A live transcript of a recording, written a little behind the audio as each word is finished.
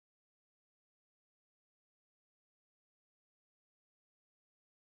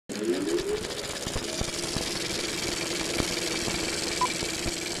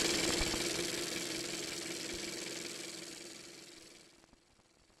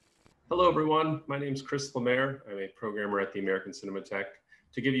Hello, everyone. My name is Chris Lemaire. I'm a programmer at the American Cinematheque.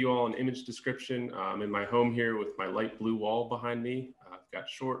 To give you all an image description, I'm in my home here with my light blue wall behind me. I've got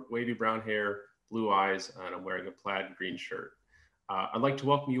short, wavy brown hair, blue eyes, and I'm wearing a plaid green shirt. I'd like to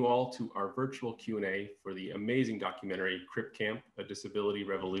welcome you all to our virtual Q&A for the amazing documentary CRIP Camp, A Disability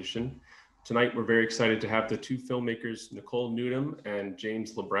Revolution. Tonight, we're very excited to have the two filmmakers, Nicole Newnham and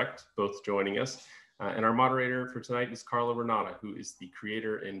James LeBrecht, both joining us. And our moderator for tonight is Carla Renata, who is the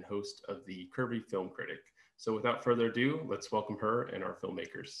creator and host of the Curvy Film Critic. So without further ado, let's welcome her and our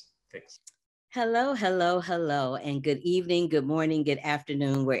filmmakers. Thanks. Hello, hello, hello, and good evening, good morning, good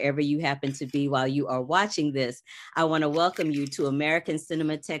afternoon, wherever you happen to be while you are watching this. I want to welcome you to American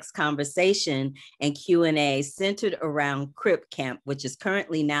Cinematheque's conversation and Q&A centered around CRIP Camp, which is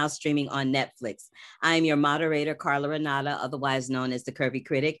currently now streaming on Netflix. I am your moderator, Carla Renata, otherwise known as the Curvy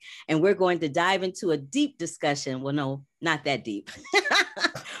Critic, and we're going to dive into a deep discussion, well, no, not that deep,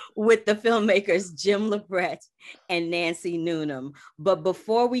 with the filmmakers Jim LeBrecht and Nancy Newnham. But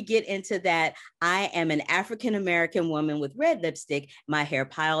before we get into that, I am an African-American woman with red lipstick, my hair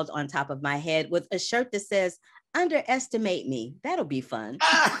piled on top of my head with a shirt that says, "Underestimate me." That'll be fun.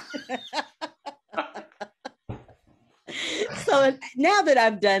 So now that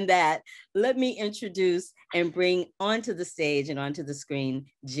I've done that, let me introduce and bring onto the stage and onto the screen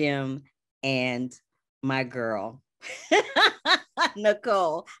Jim and my girl.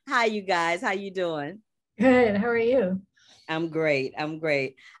 Nicole, hi you guys, how you doing? Good, how are you? I'm great, I'm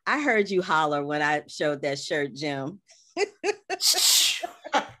great. I heard you holler when I showed that shirt, Jim.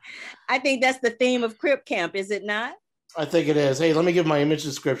 I think that's the theme of CRIP Camp, is it not? I think it is. Hey, let me give my image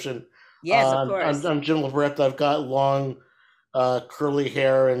description. Yes, of course. I'm Jim LeBrecht. I've got long curly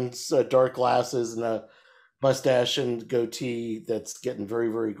hair and dark glasses and a mustache and goatee that's getting very,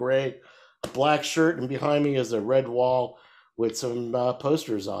 very gray. A black shirt, and behind me is a red wall with some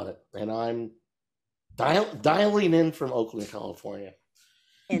posters on it. And I'm dialing in from Oakland, California.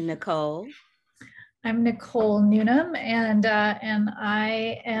 And Nicole? I'm Nicole Newnham, and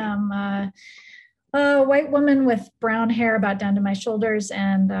I am a white woman with brown hair about down to my shoulders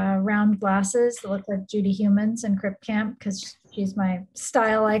and round glasses that look like Judy Humans in CRIP Camp because she's my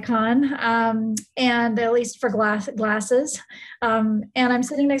style icon, and at least for glasses. And I'm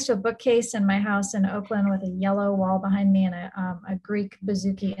sitting next to a bookcase in my house in Oakland with a yellow wall behind me and a Greek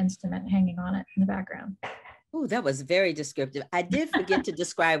bouzouki instrument hanging on it in the background. Oh, that was very descriptive. I did forget to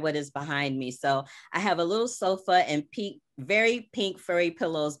describe what is behind me. So I have a little sofa and very pink furry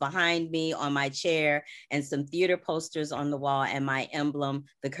pillows behind me on my chair and some theater posters on the wall and my emblem,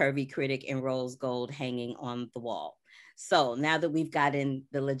 the Curvy Critic in rose gold, hanging on the wall. So now that we've gotten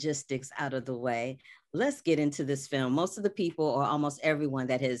the logistics out of the way, let's get into this film. Most of the people, or almost everyone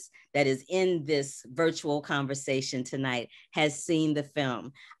that is in this virtual conversation tonight has seen the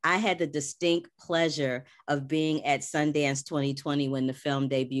film. I had the distinct pleasure of being at Sundance 2020 when the film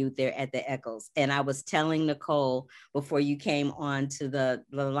debuted there at the Eccles. And I was telling Nicole before you came on to the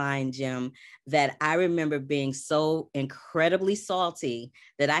line, Jim, that I remember being so incredibly salty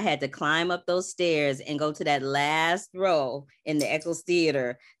that I had to climb up those stairs and go to that last row in the Eccles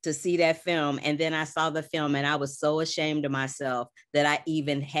Theater to see that film. And then I saw the film and I was so ashamed of myself that I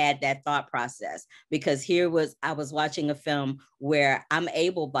even had that thought process, because I was watching a film where I'm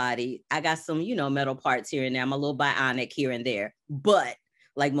able-bodied. I got some, metal parts here and there. I'm a little bionic here and there, but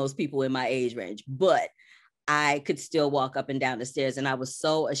like most people in my age range, but I could still walk up and down the stairs. And I was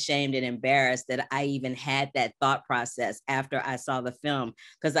so ashamed and embarrassed that I even had that thought process after I saw the film,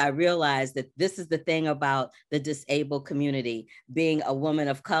 because I realized that this is the thing about the disabled community, being a woman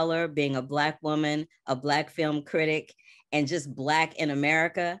of color, being a Black woman, a Black film critic, and just Black in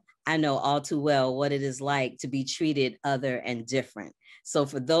America. I know all too well what it is like to be treated other and different. So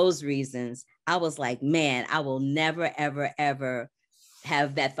for those reasons, I was like, man, I will never, ever, ever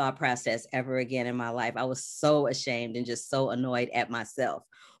have that thought process ever again in my life. I was so ashamed and just so annoyed at myself.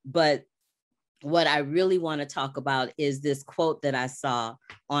 But what I really want to talk about is this quote that I saw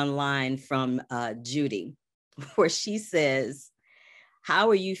online from Judy, where she says, how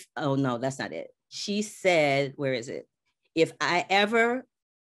are you? Oh, no, that's not it. She said, where is it? If I ever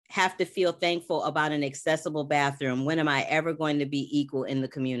have to feel thankful about an accessible bathroom, when am I ever going to be equal in the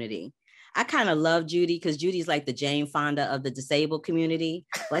community? I kind of love Judy because Judy's like the Jane Fonda of the disabled community.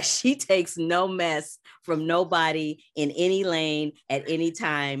 Like, she takes no mess from nobody in any lane at any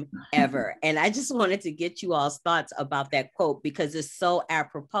time ever. And I just wanted to get you all's thoughts about that quote, because it's so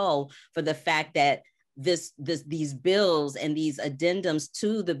apropos for the fact that these bills and these addendums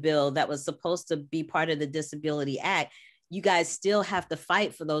to the bill that was supposed to be part of the Disability Act, you guys still have to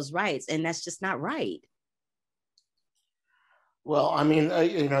fight for those rights, and that's just not right. Well, I mean,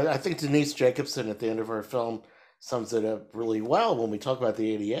 I think Denise Jacobson at the end of our film sums it up really well when we talk about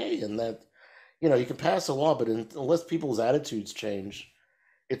the ADA, and that, you can pass a law, but unless people's attitudes change,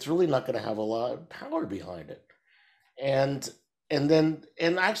 it's really not going to have a lot of power behind it. And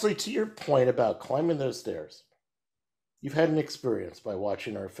actually, to your point about climbing those stairs, you've had an experience by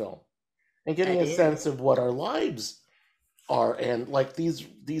watching our film and getting a sense of what our lives are, and like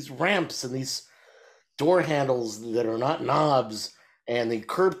these ramps and these door handles that are not knobs and the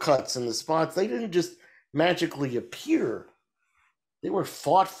curb cuts and the spots, they didn't just magically appear. They were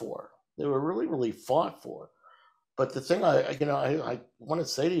fought for. They were really, really fought for. But the thing I want to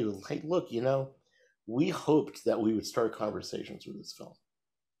say to you, hey, look, we hoped that we would start conversations with this film,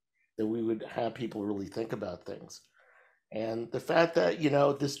 that we would have people really think about things. And the fact that,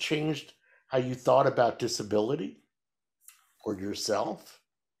 this changed how you thought about disability or yourself,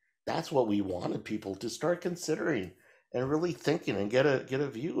 that's what we wanted people to start considering and really thinking and get a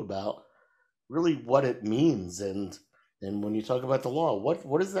view about really what it means. And when you talk about the law,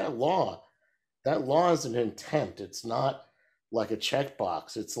 what is that law? That law is an intent. It's not like a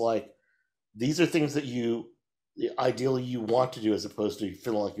checkbox. It's like, these are things that ideally you want to do, as opposed to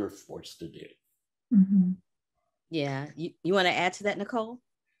feeling like you're forced to do. Mm-hmm. Yeah. You want to add to that, Nicole?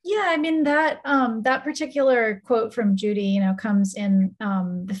 Yeah, I mean, that particular quote from Judy, comes in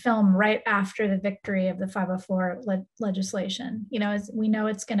the film right after the victory of the 504 legislation. As we know,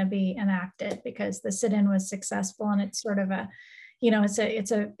 it's going to be enacted because the sit-in was successful, and it's sort of a,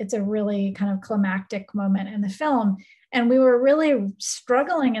 it's a really kind of climactic moment in the film. And we were really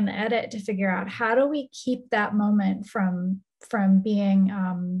struggling in the edit to figure out, how do we keep that moment from being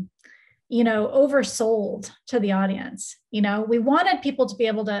oversold to the audience. We wanted people to be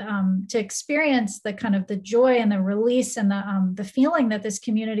able to experience the kind of the joy and the release and the feeling that this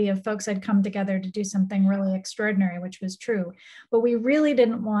community of folks had come together to do something really extraordinary, which was true. But we really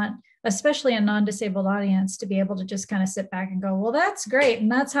didn't want, especially a non-disabled audience, to be able to just kind of sit back and go, well, that's great, and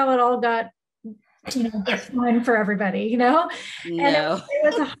that's how it all got fine for everybody, No. And it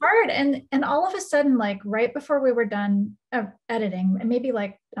was hard. And all of a sudden, like right before we were done editing, and maybe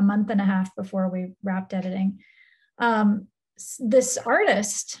like a month and a half before we wrapped editing, this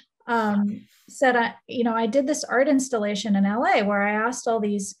artist said, I did this art installation in LA where I asked all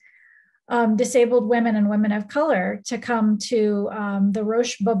these disabled women and women of color to come to the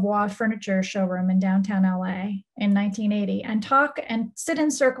Roche Bobois furniture showroom in downtown LA in 1980 and talk and sit in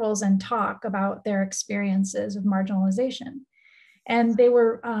circles and talk about their experiences of marginalization. And they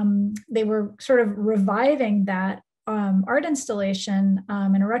were sort of reviving that art installation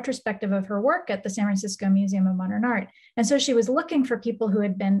in a retrospective of her work at the San Francisco Museum of Modern Art. And so she was looking for people who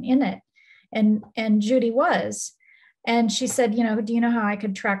had been in it, and Judy was. And she said, do you know how I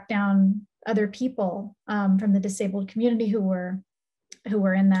could track down other people from the disabled community who were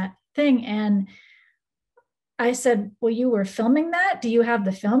in that thing? And I said, well, you were filming that? Do you have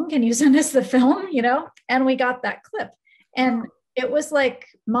the film? Can you send us the film? And we got that clip. And it was like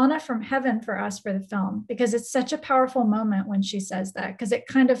manna from heaven for us for the film, because it's such a powerful moment when she says that, because it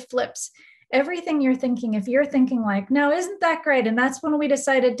kind of flips everything you're thinking. If you're thinking like, no, isn't that great? And that's when we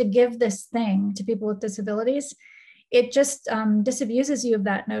decided to give this thing to people with disabilities. It just disabuses you of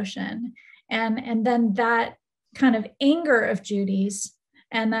that notion. And then that kind of anger of Judy's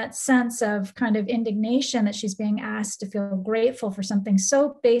and that sense of kind of indignation that she's being asked to feel grateful for something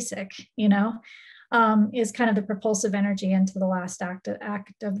so basic, is kind of the propulsive energy into the last act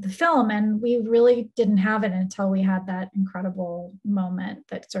of the film. And we really didn't have it until we had that incredible moment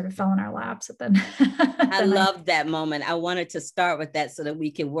that sort of fell in our laps at the I loved that moment. I wanted to start with that so that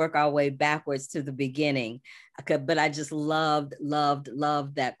we can work our way backwards to the beginning. But I just loved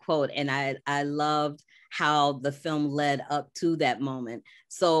that quote. And I loved how the film led up to that moment.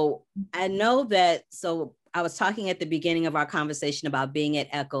 So I know that, so I was talking at the beginning of our conversation about being at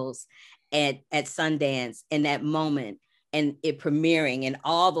Echoes at Sundance in that moment and it premiering and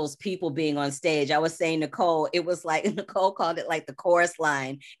all those people being on stage. I was saying, Nicole, it was like, Nicole called it like the chorus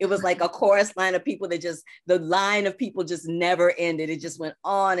line. It was like a chorus line of people that just, the line of people just never ended. It just went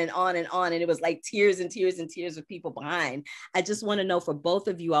on and on and on. And it was like tears and tears and tears of people behind. I just want to know for both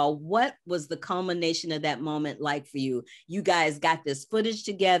of you all, what was the culmination of that moment like for you? You guys got this footage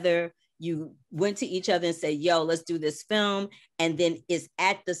together. You went to each other and said, yo, let's do this film. And then it's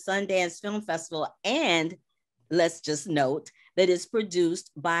at the Sundance Film Festival. And let's just note that is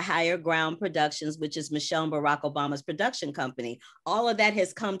produced by Higher Ground Productions, which is Michelle and Barack Obama's production company. All of that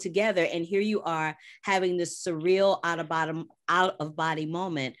has come together, and here you are having this surreal out of body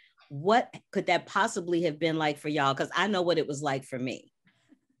moment. What could that possibly have been like for y'all? Because I know what it was like for me.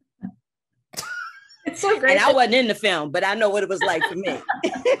 It's so great. And I wasn't in the film, but I know what it was like for me.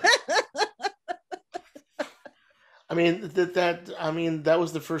 I mean, that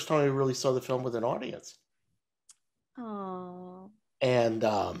was the first time I really saw the film with an audience. Oh. And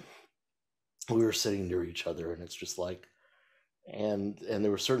we were sitting near each other, and it's just like, and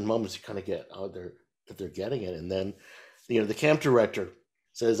there were certain moments you kind of get, oh, they're getting it. And then, the camp director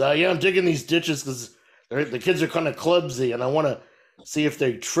says, "Oh yeah, I'm digging these ditches because the kids are kind of clumsy, and I want to see if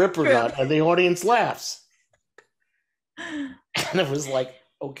they trip or not." And the audience laughs, and it was like,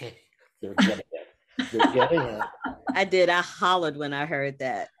 okay, they're getting it. They're getting it. I did. I hollered when I heard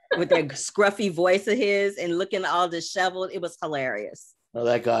that with that scruffy voice of his and looking all disheveled. It was hilarious. Well,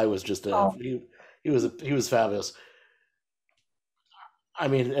 that guy was just he was fabulous. I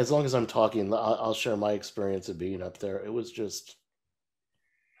mean, as long as I'm talking, I'll share my experience of being up there. It was just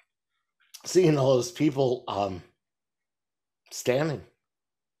seeing all those people standing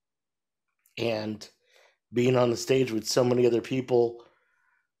and being on the stage with so many other people.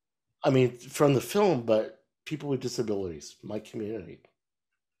 I mean, from the film, but people with disabilities, my community.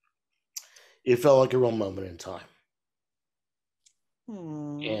 It felt like a real moment in time.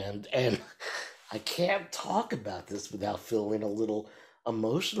 And I can't talk about this without feeling a little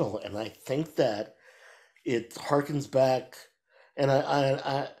emotional. And I think that it harkens back, and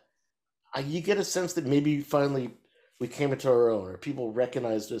I you get a sense that maybe finally we came into our own, or people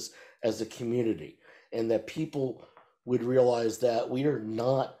recognized us as a community, and that people would realize that we are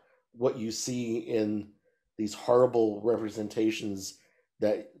not what you see in these horrible representations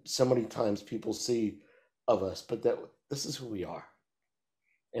that so many times people see of us, but that this is who we are,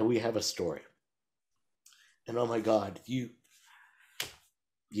 and we have a story. And oh my God, you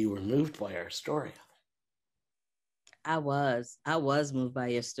were moved by our story. I was moved by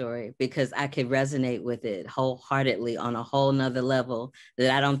your story because I could resonate with it wholeheartedly on a whole nother level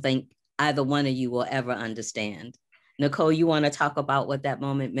that I don't think either one of you will ever understand. Nicole, you want to talk about what that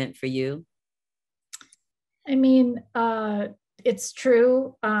moment meant for you? I mean, it's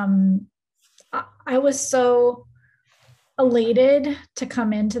true. I was so elated to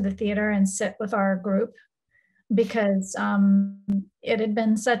come into the theater and sit with our group because it had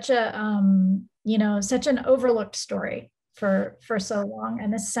been such an overlooked story for so long,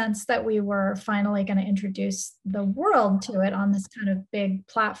 and the sense that we were finally going to introduce the world to it on this kind of big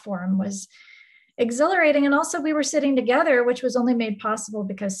platform was exhilarating. And also we were sitting together, which was only made possible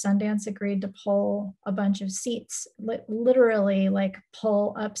because Sundance agreed to pull a bunch of seats, literally like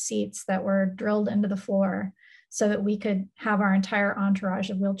pull up seats that were drilled into the floor so that we could have our entire entourage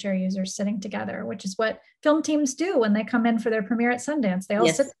of wheelchair users sitting together, which is what film teams do when they come in for their premiere at Sundance. They all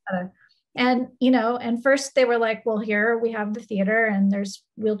sit together. And, and first they were like, well, here we have the theater and there's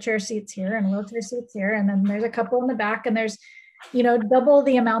wheelchair seats here and wheelchair seats here. And then there's a couple in the back and there's, double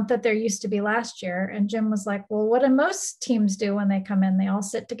the amount that there used to be last year. And Jim was like, well, what do most teams do when they come in? They all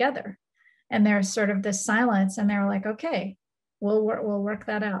sit together. And there's sort of this silence and they're like, okay, we'll work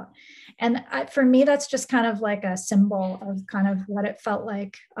that out. And for me, that's just kind of like a symbol of kind of what it felt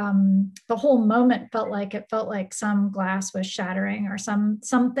like. The whole moment felt like some glass was shattering or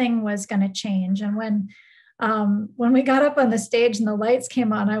something was going to change. And when we got up on the stage and the lights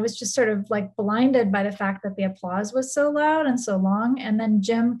came on, I was just sort of like blinded by the fact that the applause was so loud and so long. And then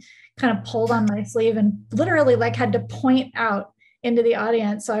Jim kind of pulled on my sleeve and literally like had to point out into the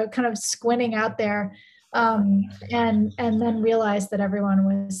audience. So I was kind of squinting out there. And then realized that everyone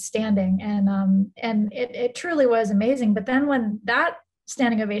was standing, and it truly was amazing. But then when that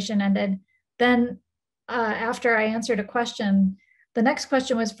standing ovation ended, then after I answered a question, the next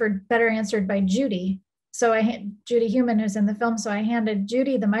question was better answered by Judy. So Judy Human, who's in the film. So I handed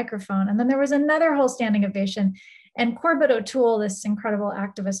Judy the microphone, and then there was another whole standing ovation. And Corbett O'Toole, this incredible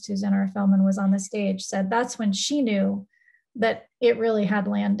activist who's in our film and was on the stage, said that's when she knew that it really had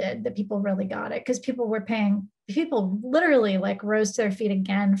landed, that people really got it, because people literally like rose to their feet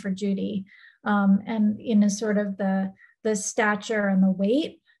again for Judy, and sort of the stature and the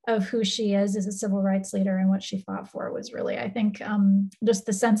weight of who she is as a civil rights leader and what she fought for was really, I think, just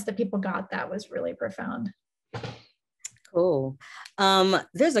the sense that people got that was really profound. Cool.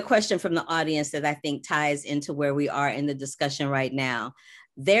 There's a question from the audience that I think ties into where we are in the discussion right now.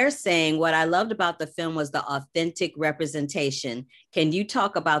 They're saying, what I loved about the film was the authentic representation. Can you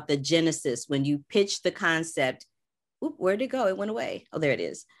talk about the genesis when you pitched the concept? Oop, where'd it go? It went away. Oh, there it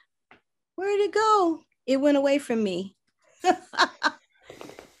is. Where'd it go? It went away from me.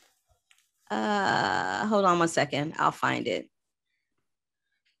 Hold on one second. I'll find it.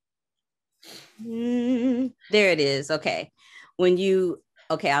 There it is. Okay.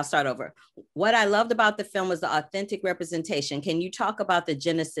 I'll start over. What I loved about the film was the authentic representation. Can you talk about the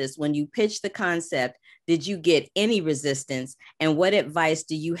genesis? When you pitched the concept, did you get any resistance? And what advice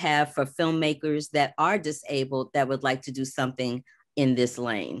do you have for filmmakers that are disabled that would like to do something in this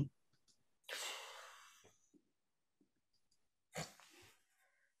lane?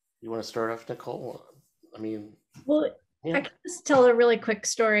 You want to start off, Nicole? Well, yeah. I can just tell a really quick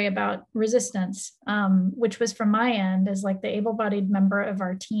story about resistance, which was from my end as like the able-bodied member of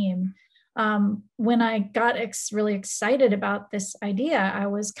our team. When I got really excited about this idea, I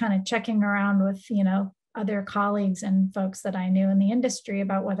was kind of checking around with, other colleagues and folks that I knew in the industry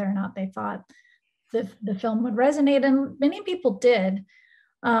about whether or not they thought the film would resonate, and many people did.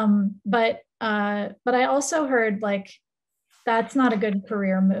 But I also heard like, that's not a good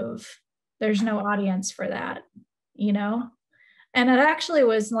career move. There's no audience for that, And it actually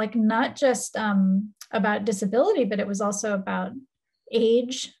was like not just about disability, but it was also about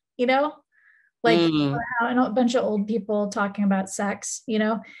age, like and a bunch of old people talking about sex,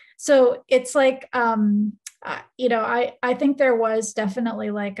 So it's like, I think there was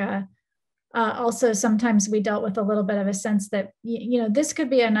definitely like also sometimes we dealt with a little bit of a sense that, this could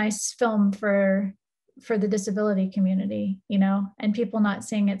be a nice film for the disability community, and people not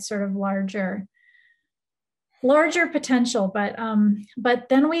seeing it sort of larger potential. But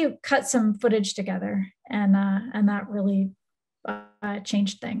then we cut some footage together, and that really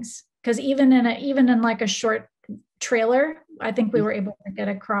changed things. Because even in like a short trailer, I think we were able to get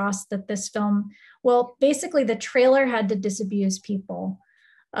across that this film, well, basically the trailer had to disabuse people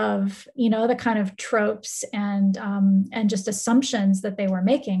of the kind of tropes and just assumptions that they were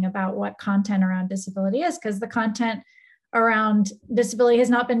making about what content around disability is, because the content around disability has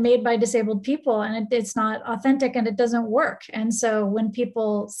not been made by disabled people, and it's not authentic, and it doesn't work. And so when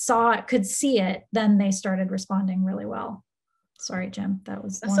people could see it, then they started responding really well. Sorry, Jim,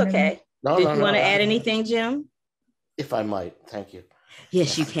 that's okay. Did you want to add anything, Jim? If I might, thank you.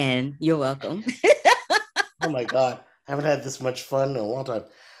 Yes, you can. You're welcome. Oh my God, I haven't had this much fun in a long time.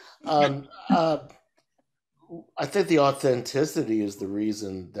 I think the authenticity is the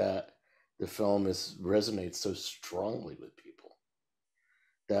reason that the film resonates so strongly with people.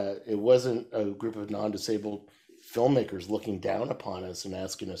 That it wasn't a group of non-disabled filmmakers looking down upon us and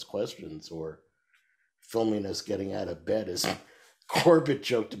asking us questions, or filming us getting out of bed, as Corbett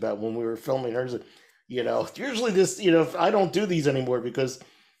joked about when we were filming hers. Usually this, I don't do these anymore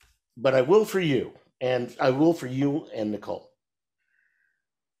but I will for you, and I will for you and Nicole.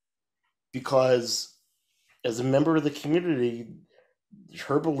 Because as a member of the community,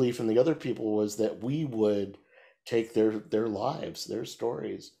 her belief and the other people was that we would take their lives, their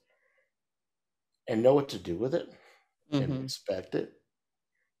stories, and know what to do with it, and respect it,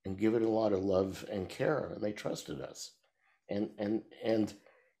 and give it a lot of love and care. And they trusted us. And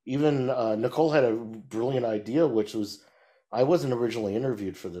even Nicole had a brilliant idea, which was, I wasn't originally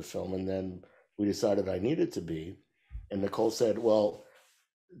interviewed for the film, and then we decided I needed to be. And Nicole said, well,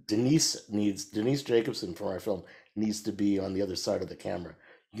 Denise Jacobson from our film needs to be on the other side of the camera.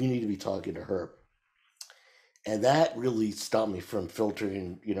 You need to be talking to her. And that really stopped me from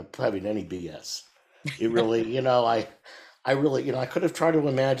filtering, having any BS. It really, I really, I could have tried to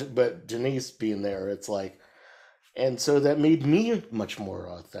imagine, but Denise being there, it's like, and so that made me much more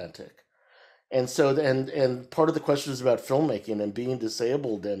authentic. And so, and part of the question is about filmmaking and being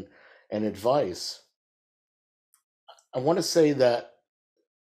disabled and advice. I want to say that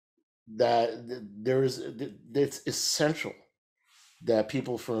it's essential that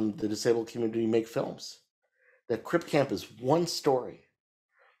people from the disabled community make films. That CRIP Camp is one story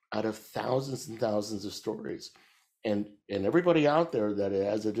out of thousands and thousands of stories. And everybody out there that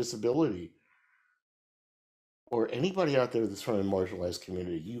has a disability, or anybody out there that's from a marginalized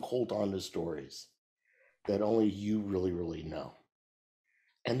community, you hold on to stories that only you really, really know.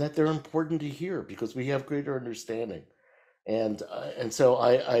 And that they're important to hear because we have greater understanding. And so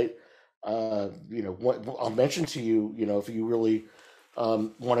what I'll mention to you, if you really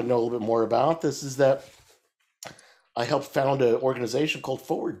want to know a little bit more about this, is that I helped found an organization called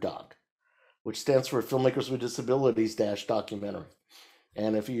Forward Doc, which stands for Filmmakers with Disabilities Documentary.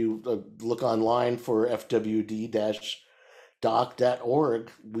 And if you look online for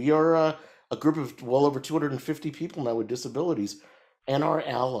fwd-doc.org, we are a group of well over 250 people now with disabilities and our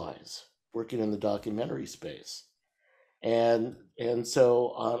allies working in the documentary space. And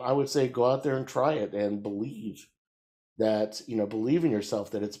so I would say go out there and try it and believe that, believe in yourself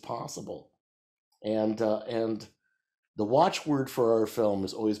that it's possible. And the the watchword for our film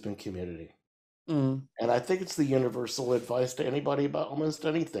has always been community. Mm. And I think it's the universal advice to anybody about almost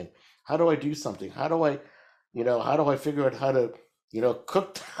anything. How do I do something? How do I figure out how to,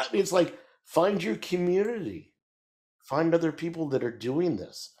 cook? I mean, it's like, find your community, find other people that are doing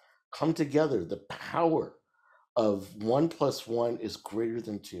this, come together. The power of 1 + 1 is greater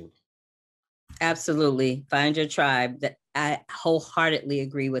than 2. Absolutely. Find your tribe. That I wholeheartedly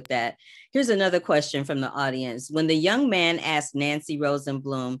agree with that. Here's another question from the audience. When the young man asked Nancy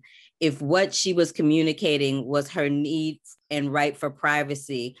Rosenblum if what she was communicating was her need and right for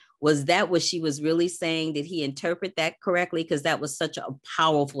privacy, was that what she was really saying? Did he interpret that correctly? Because that was such a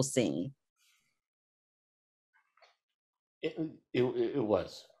powerful scene. It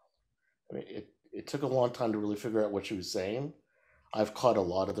was. I mean, it took a long time to really figure out what she was saying. I've caught a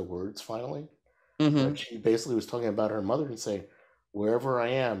lot of the words finally. Mm-hmm. But she basically was talking about her mother and saying, wherever I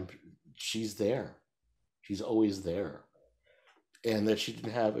am, she's there. She's always there. And that she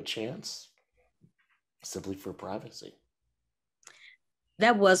didn't have a chance simply for privacy.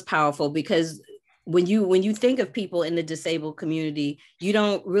 That was powerful, because when you think of people in the disabled community, you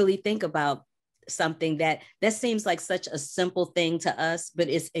don't really think about something that seems like such a simple thing to us, but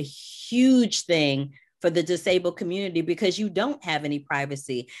it's a huge thing for the disabled community, because you don't have any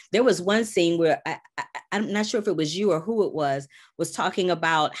privacy. There was one scene where I'm not sure if it was you or who it was talking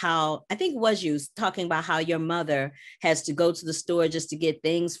about how, I think it was you, talking about how your mother has to go to the store just to get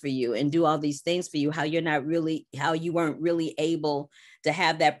things for you and do all these things for you, how you weren't really able to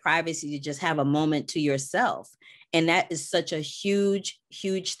have that privacy, to just have a moment to yourself. And that is such a huge,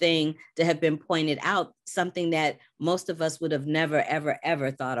 huge thing to have been pointed out, something that most of us would have never, ever,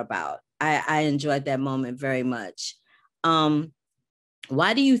 ever thought about. I enjoyed that moment very much.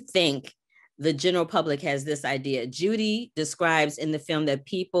 Why do you think the general public has this idea? Judy describes in the film that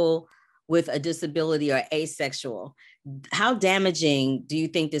people with a disability are asexual. How damaging do you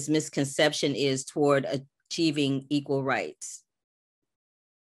think this misconception is toward achieving equal rights?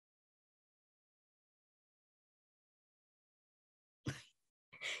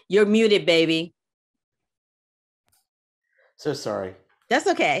 You're muted, baby. So sorry. That's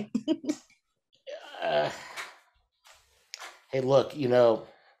okay. Hey, look,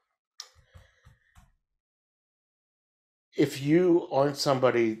 if you aren't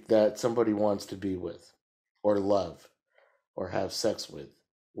somebody that somebody wants to be with or love or have sex with,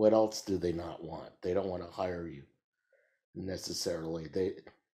 what else do they not want? They don't want to hire you necessarily.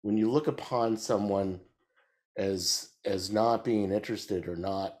 When you look upon someone as not being interested or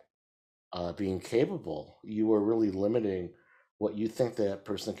not being capable, you are really limiting what you think that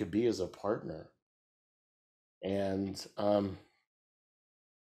person could be as a partner. And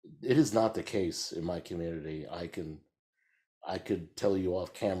it is not the case in my community. I could tell you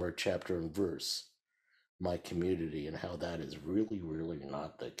off camera, chapter and verse, my community and how that is really, really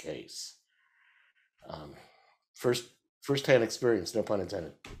not the case. First-hand experience, no pun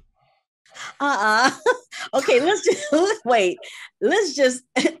intended. Okay, let's wait.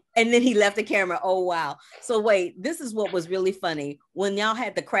 And then he left the camera. Oh, wow. So wait, this is what was really funny. When y'all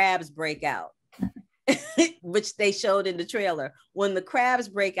had the crabs break out, which they showed in the trailer, when the crabs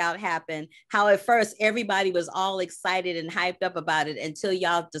breakout happened, how at first everybody was all excited and hyped up about it until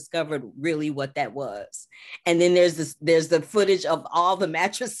y'all discovered really what that was. And then there's the footage of all the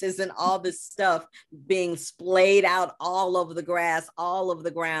mattresses and all this stuff being splayed out all over the grass, all over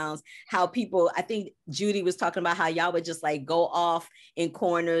the grounds, how people, I think Judy was talking about how y'all would just like go off in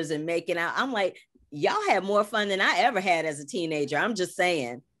corners and making out. I'm like, y'all had more fun than I ever had as a teenager. I'm just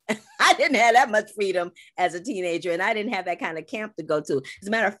saying. I didn't have that much freedom as a teenager, and I didn't have that kind of camp to go to. As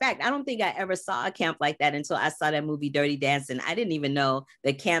a matter of fact, I don't think I ever saw a camp like that until I saw that movie Dirty Dancing. I didn't even know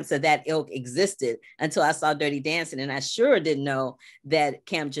that camps of that ilk existed until I saw Dirty Dancing, and I sure didn't know that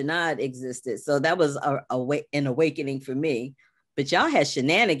Camp Janad existed. So that was an awakening for me. But y'all had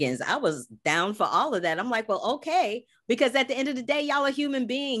shenanigans. I was down for all of that. I'm like, well, okay, because at the end of the day, y'all are human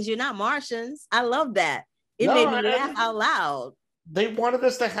beings. You're not Martians. I love that. It made me laugh out loud. They wanted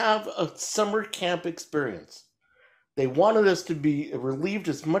us to have a summer camp experience. They wanted us to be relieved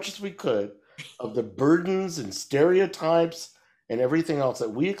as much as we could of the burdens and stereotypes and everything else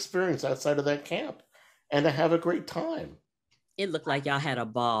that we experienced outside of that camp, and to have a great time. It looked like y'all had a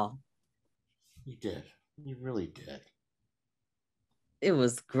ball. We did. We really did. It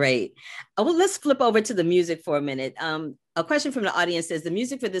was great. Well, let's flip over to the music for a minute. A question from the audience says, the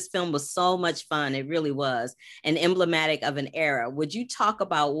music for this film was so much fun. It really was, and emblematic of an era. Would you talk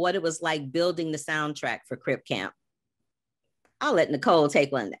about what it was like building the soundtrack for CRIP Camp? I'll let Nicole take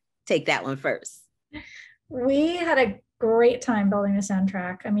that one first. We had a great time building the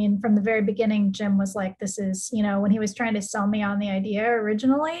soundtrack. I mean, from the very beginning, Jim was like, this is, you know, when he was trying to sell me on the idea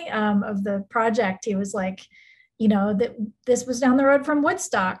originally of the project, he was like, you know, that this was down the road from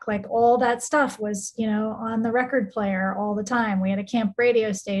Woodstock. Like all that stuff was, you know, on the record player all the time. We had a camp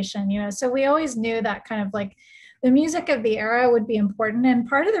radio station, you know, so we always knew that kind of like the music of the era would be important. And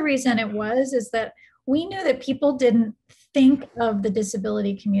part of the reason it was is that we knew that people didn't think of the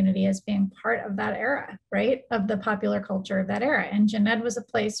disability community as being part of that era, right? Of the popular culture of that era. And Jeanette was a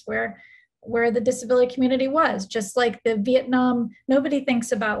place where the disability community was, just like the Vietnam, nobody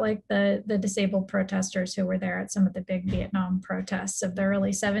thinks about like the disabled protesters who were there at some of the big Vietnam protests of the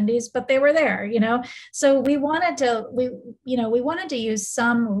early 70s, but they were there, you know? So we wanted to use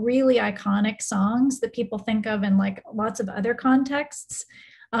some really iconic songs that people think of in like lots of other contexts.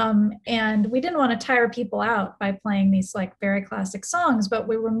 And we didn't want to tire people out by playing these like very classic songs, but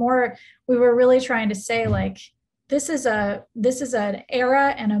we were really trying to say like, this is an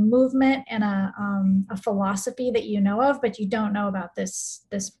era and a movement and a philosophy that you know of, but you don't know about this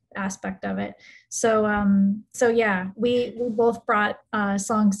aspect of it. So yeah, we both brought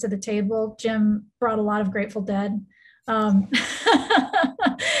songs to the table. Jim brought a lot of Grateful Dead.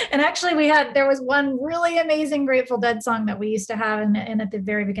 And actually there was one really amazing Grateful Dead song that we used to have in at the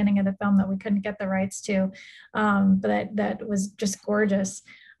very beginning of the film that we couldn't get the rights to, but that was just gorgeous.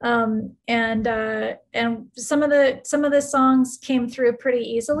 And some of the songs came through pretty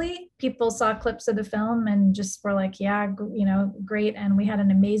easily. People saw clips of the film and just were like, yeah, you know, great. And we had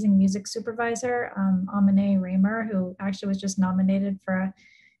an amazing music supervisor, Amine Raymer, who actually was just nominated for a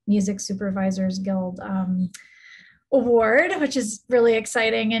Music Supervisors Guild award, which is really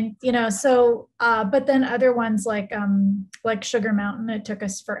exciting. And, you know, so, but then other ones like Sugar Mountain, it took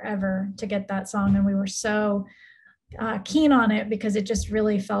us forever to get that song. And we were so keen on it because it just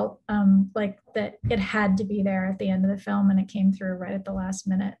really felt like that it had to be there at the end of the film, and it came through right at the last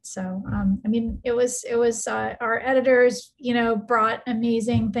minute. So I mean, it was our editors, you know, brought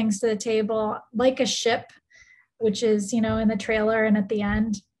amazing things to the table, like a ship, which is, you know, in the trailer and at the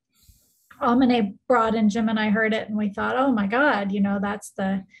end. Amine brought in, Jim and I heard it and we thought, oh my God, you know,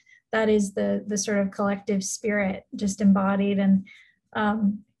 that is the sort of collective spirit just embodied. And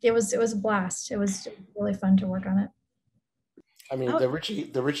it was a blast. It was really fun to work on it. I mean, the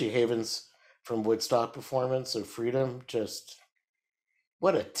Richie Havens from Woodstock performance of Freedom, just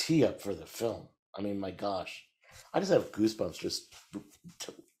what a tee up for the film. I mean, my gosh, I just have goosebumps just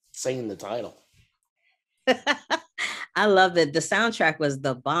saying the title. I love that the soundtrack was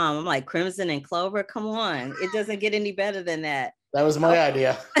the bomb. I'm like, Crimson and Clover, come on. It doesn't get any better than that. That was my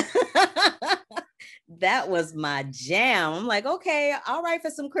idea. That was my jam. I'm like, okay, all right, for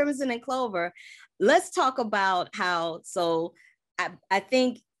some Crimson and Clover. Let's talk about how, so I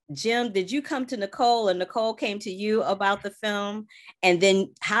think, Jim, did you come to Nicole or Nicole came to you about the film? And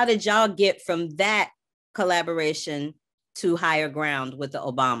then how did y'all get from that collaboration to Higher Ground with the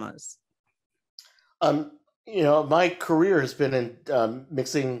Obamas? You know, my career has been in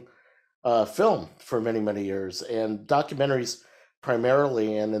mixing film for many, many years, and documentaries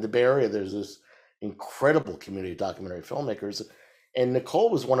primarily. And in the Bay Area, there's this incredible community of documentary filmmakers. And Nicole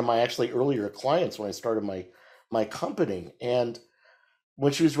was one of my actually earlier clients when I started my company. And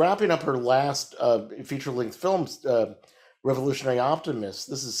when she was wrapping up her last feature-length film, Revolutionary Optimist,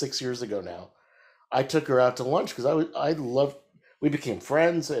 this is 6 years ago now, I took her out to lunch because we became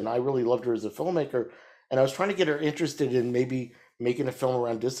friends, and I really loved her as a filmmaker. And I was trying to get her interested in maybe making a film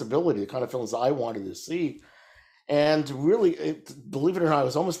around disability, the kind of films I wanted to see. And really, believe it or not, it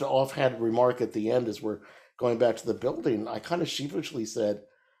was almost an offhand remark at the end as we're going back to the building. I kind of sheepishly said,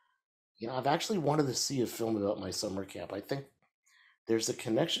 you know, I've actually wanted to see a film about my summer camp. I think there's a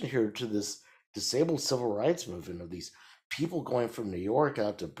connection here to this disabled civil rights movement of these people going from New York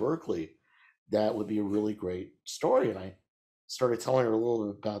out to Berkeley. That would be a really great story. And I started telling her a little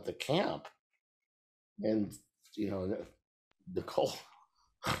bit about the camp. And, you know, Nicole.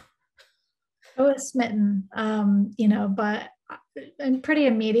 I was smitten, you know, but and pretty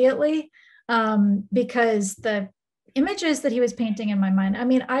immediately because the images that he was painting in my mind, I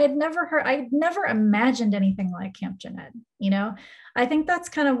mean, I'd never imagined anything like Camp Jeanette, you know. I think that's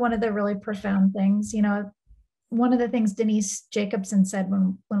kind of one of the really profound things, you know. One of the things Denise Jacobson said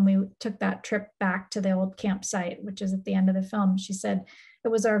when we took that trip back to the old campsite, which is at the end of the film, she said it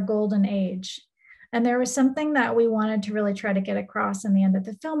was our golden age. And there was something that we wanted to really try to get across in the end of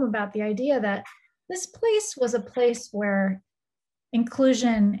the film about the idea that this place was a place where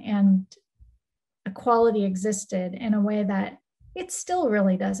inclusion and equality existed in a way that it still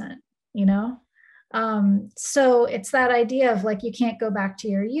really doesn't, you know? So it's that idea of like, you can't go back to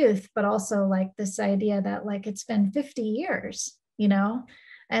your youth, but also like this idea that like it's been 50 years, you know,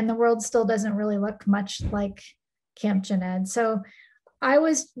 and the world still doesn't really look much like Camp Jened. So I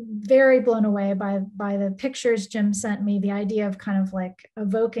was very blown away by the pictures Jim sent me, the idea of kind of like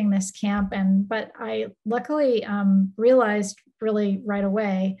evoking this camp. But I luckily realized really right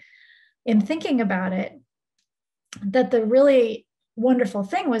away in thinking about it that the really wonderful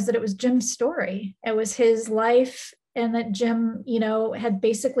thing was that it was Jim's story. It was his life, and that Jim, you know, had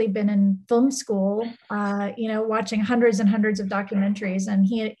basically been in film school, you know, watching hundreds and hundreds of documentaries, and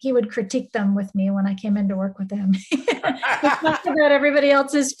he would critique them with me when I came in to work with him. He talked about everybody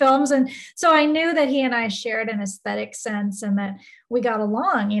else's films, and so I knew that he and I shared an aesthetic sense, and that we got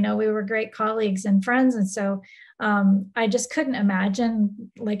along. You know, we were great colleagues and friends, and so I just couldn't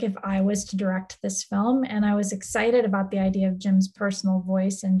imagine like if I was to direct this film. And I was excited about the idea of Jim's personal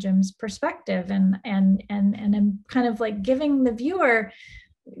voice and Jim's perspective, and I'm kind of like giving the viewer,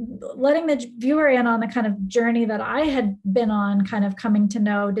 letting the viewer in on the kind of journey that I had been on, kind of coming to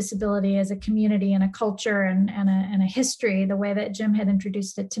know disability as a community and a culture and a history, the way that Jim had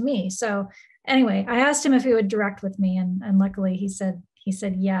introduced it to me. So anyway, I asked him if he would direct with me, and luckily he said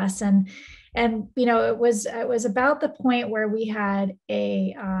yes. And you know, it was about the point where we had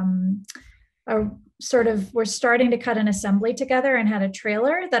a sort of, we're starting to cut an assembly together, and had a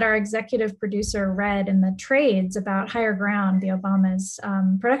trailer that our executive producer read in the trades about Higher Ground, the Obama's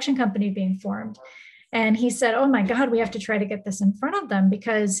production company being formed. And he said, oh my God, we have to try to get this in front of them,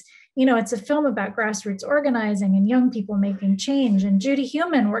 because, you know, it's a film about grassroots organizing and young people making change. And Judy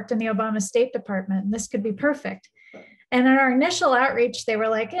Heumann worked in the Obama State Department, and this could be perfect. And in our initial outreach, they were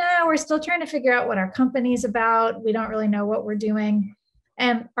like, yeah, we're still trying to figure out what our company's about. We don't really know what we're doing.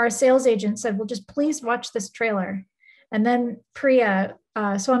 And our sales agent said, well, just please watch this trailer. And then Priya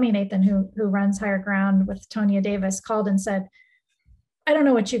Swaminathan, who runs Higher Ground with Tonya Davis, called and said, I don't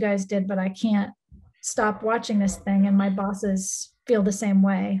know what you guys did, but I can't stop watching this thing. And my bosses feel the same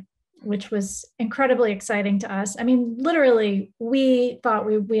way, which was incredibly exciting to us. I mean, literally, we thought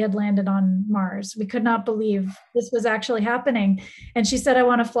we had landed on Mars. We could not believe this was actually happening. And she said, I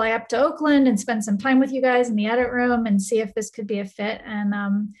want to fly up to Oakland and spend some time with you guys in the edit room and see if this could be a fit.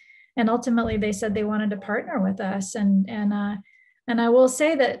 And ultimately, they said they wanted to partner with us. And I will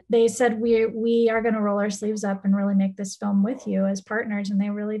say that they said, we are going to roll our sleeves up and really make this film with you as partners. And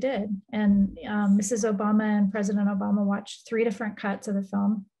they really did. And Mrs. Obama and President Obama watched 3 different cuts of the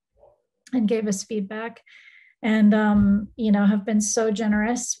film and gave us feedback, and you know, have been so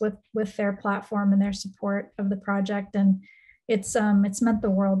generous with their platform and their support of the project. And it's meant the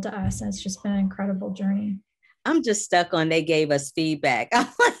world to us. It's just been an incredible journey. I'm just stuck on they gave us feedback.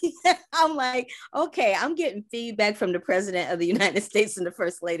 I'm like, okay, I'm getting feedback from the President of the United States and the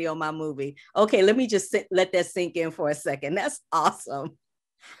First Lady on my movie. Okay, let me just let that sink in for a second. That's awesome.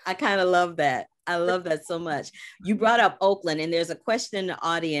 I kind of love that. I love that so much. You brought up Oakland, and there's a question in the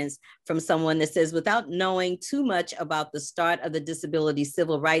audience from someone that says, without knowing too much about the start of the disability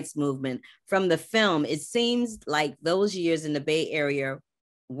civil rights movement from the film, it seems like those years in the Bay Area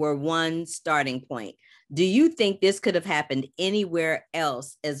were one starting point. Do you think this could have happened anywhere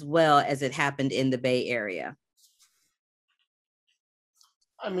else as well as it happened in the Bay Area?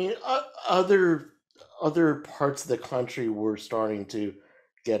 I mean, other parts of the country were starting to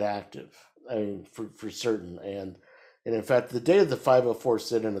get active. I mean, for certain. And in fact, the day of the 504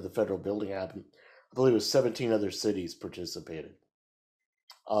 sit-in of the federal building happened, I believe it was 17 other cities participated.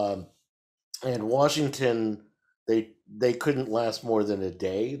 And Washington, they couldn't last more than a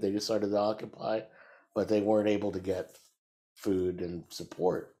day. They decided to occupy, but they weren't able to get food and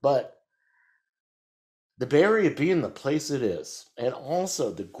support. But the Bay Area being the place it is, and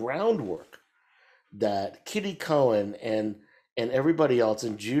also the groundwork that Kitty Cohen and everybody else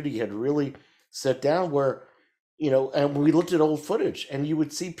and Judy had really set down, where, you know, and we looked at old footage, and you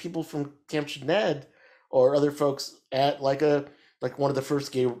would see people from Camp Jened or other folks at like one of the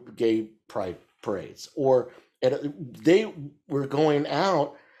first gay pride parades, or they were going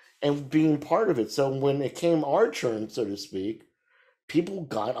out and being part of it. So when it came our turn, so to speak, people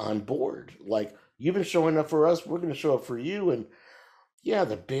got on board. Like, you've been showing up for us, we're going to show up for you. And yeah,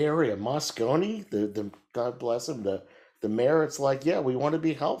 the Bay Area, Moscone, the God bless him, the mayor, it's like, yeah, we want to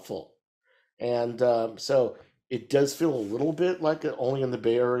be helpful. And so it does feel a little bit like only in the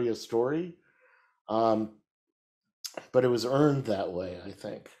Bay Area story. But it was earned that way, I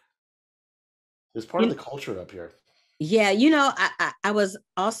think. It was part of the culture up here. Yeah, you know, I was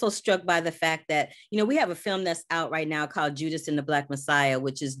also struck by the fact that, you know, we have a film that's out right now called Judas and the Black Messiah,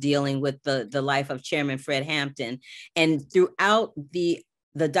 which is dealing with the life of Chairman Fred Hampton. And throughout the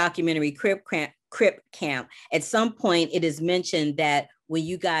the documentary CRIP Camp, at some point it is mentioned that when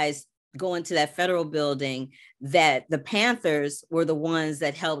you guys go into that federal building, that the Panthers were the ones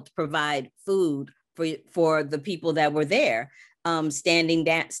that helped provide food for the people that were there, standing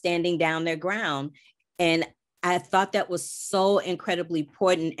down their ground. And I thought that was so incredibly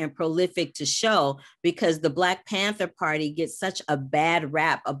important and prolific to show, because the Black Panther Party gets such a bad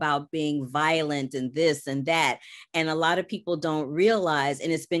rap about being violent and this and that. And a lot of people don't realize,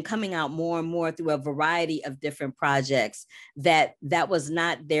 and it's been coming out more and more through a variety of different projects, that that was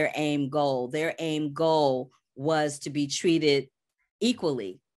not their aim goal. Their aim goal was to be treated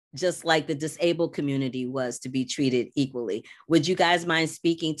equally, just like the disabled community was to be treated equally. Would you guys mind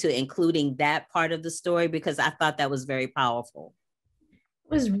speaking to including that part of the story? Because I thought that was very powerful.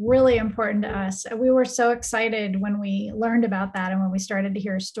 It was really important to us. We were so excited when we learned about that and when we started to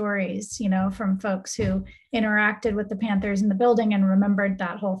hear stories, you know, from folks who interacted with the Panthers in the building and remembered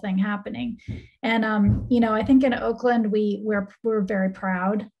that whole thing happening. And, you know, I think in Oakland, we're very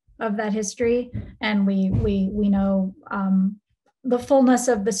proud of that history, and we know the fullness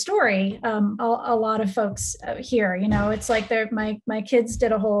of the story. A lot of folks here, you know, it's like my kids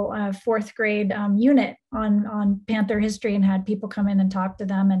did a whole fourth grade unit on Panther history and had people come in and talk to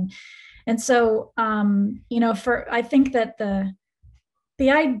them. And so, you know, I think that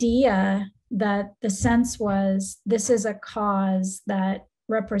the idea that the sense was, this is a cause that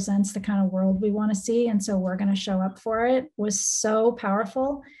represents the kind of world we want to see, and so we're going to show up for it, was so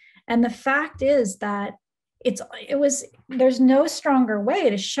powerful. And the fact is that there's no stronger way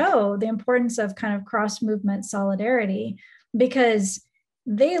to show the importance of kind of cross-movement solidarity, because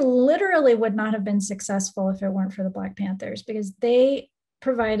they literally would not have been successful if it weren't for the Black Panthers, because they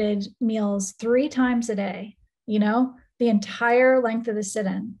provided meals 3 times a day, you know, the entire length of the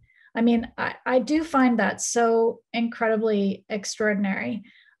sit-in. I mean, I do find that so incredibly extraordinary.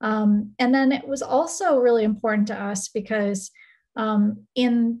 And then it was also really important to us because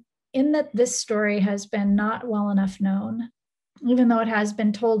in that this story has been not well enough known, even though it has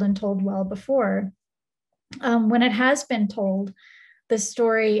been told and told well before. When it has been told, the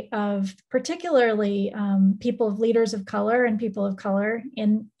story of particularly leaders of color and people of color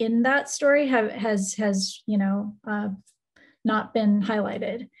in that story has you know, not been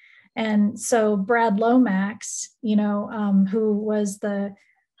highlighted. And so Brad Lomax, you know, who was an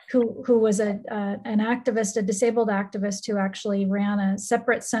activist, a disabled activist who actually ran a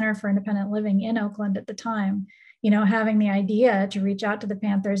separate center for independent living in Oakland at the time, you know, having the idea to reach out to the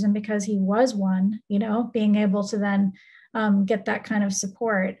Panthers, and because he was one, you know, being able to then get that kind of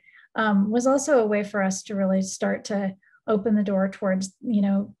support was also a way for us to really start to open the door towards, you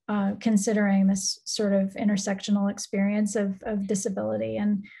know, considering this sort of intersectional experience of disability.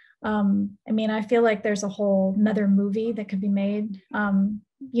 And I mean, I feel like there's a whole another movie that could be made,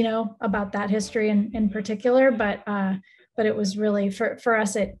 you know, about that history in particular, but it was really for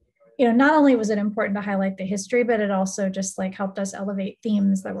us, it, you know, not only was it important to highlight the history, but it also just like helped us elevate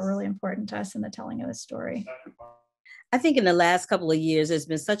themes that were really important to us in the telling of the story. I think in the last couple of years, there's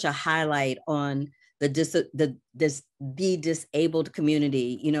been such a highlight on the disabled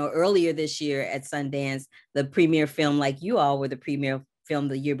community. You know, earlier this year at Sundance, the premiere film, like you all were the premiere film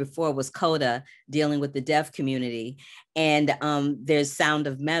the year before, was Coda, dealing with the deaf community. And there's Sound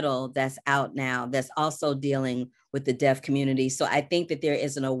of Metal that's out now that's also dealing with the deaf community. So I think that there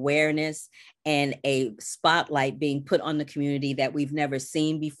is an awareness and a spotlight being put on the community that we've never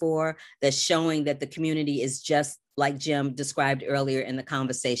seen before, that's showing that the community is just like Jim described earlier in the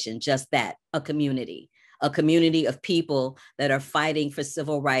conversation, just that, a community of people that are fighting for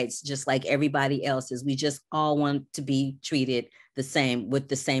civil rights, just like everybody else is. We just all want to be treated the same, with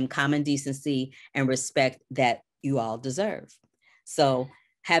the same common decency and respect that you all deserve. So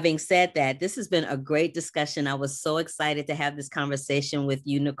having said that, this has been a great discussion. I was so excited to have this conversation with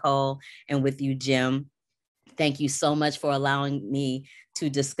you, Nicole, and with you, Jim. Thank you so much for allowing me to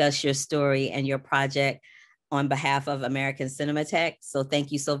discuss your story and your project on behalf of American Cinematheque. So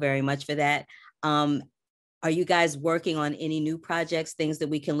thank you so very much for that. Are you guys working on any new projects, things that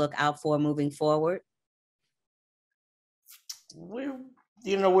we can look out for moving forward?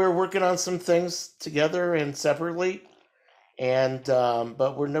 We're working on some things together and separately, and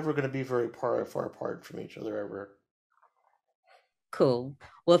but we're never going to be very far apart from each other ever. Cool.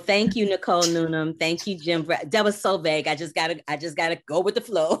 Well, thank you, Nicole Newnham. Thank you, Jim. That was so vague. I just gotta go with the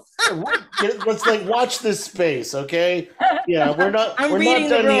flow. Let's like watch this space, okay? Yeah, we're not. I'm we're reading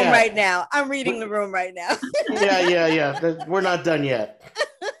not the room yet. right now. I'm reading the room right now. Yeah. We're not done yet.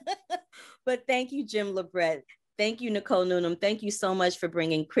 But thank you, Jim LeBrecht. Thank you, Nicole Newnham. Thank you so much for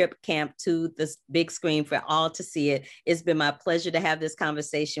bringing CRIP Camp to this big screen for all to see it. It's been my pleasure to have this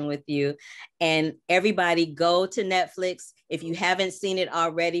conversation with you. And everybody go to Netflix. If you haven't seen it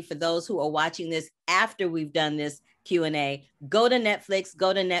already, for those who are watching this after we've done this Q&A, go to Netflix,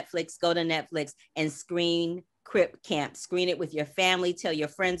 go to Netflix, go to Netflix and screen CRIP Camp. Screen it with your family, tell your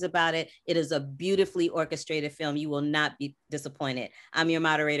friends about it. It is a beautifully orchestrated film. You will not be disappointed. I'm your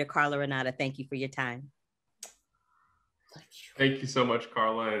moderator, Carla Renata. Thank you for your time. Thank you so much,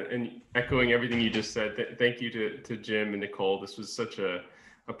 Carla. And echoing everything you just said, thank you to Jim and Nicole. This was such a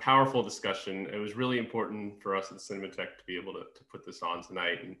powerful discussion. It was really important for us at Cinematheque to be able to put this on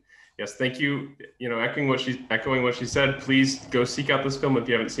tonight. And yes, thank you. You know, echoing what she said, please go seek out this film if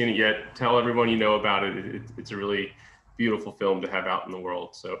you haven't seen it yet. Tell everyone you know about it. It's a really beautiful film to have out in the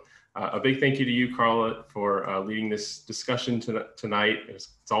world. So a big thank you to you, Carla, for leading this discussion tonight. It's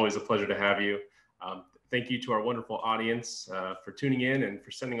always a pleasure to have you. Thank you to our wonderful audience for tuning in and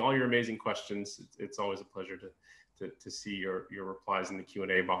for sending all your amazing questions. It's always a pleasure to see your replies in the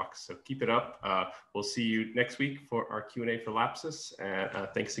Q&A box. So keep it up. We'll see you next week for our Q&A for Lapsus.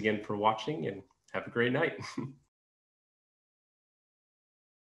 Thanks again for watching and have a great night.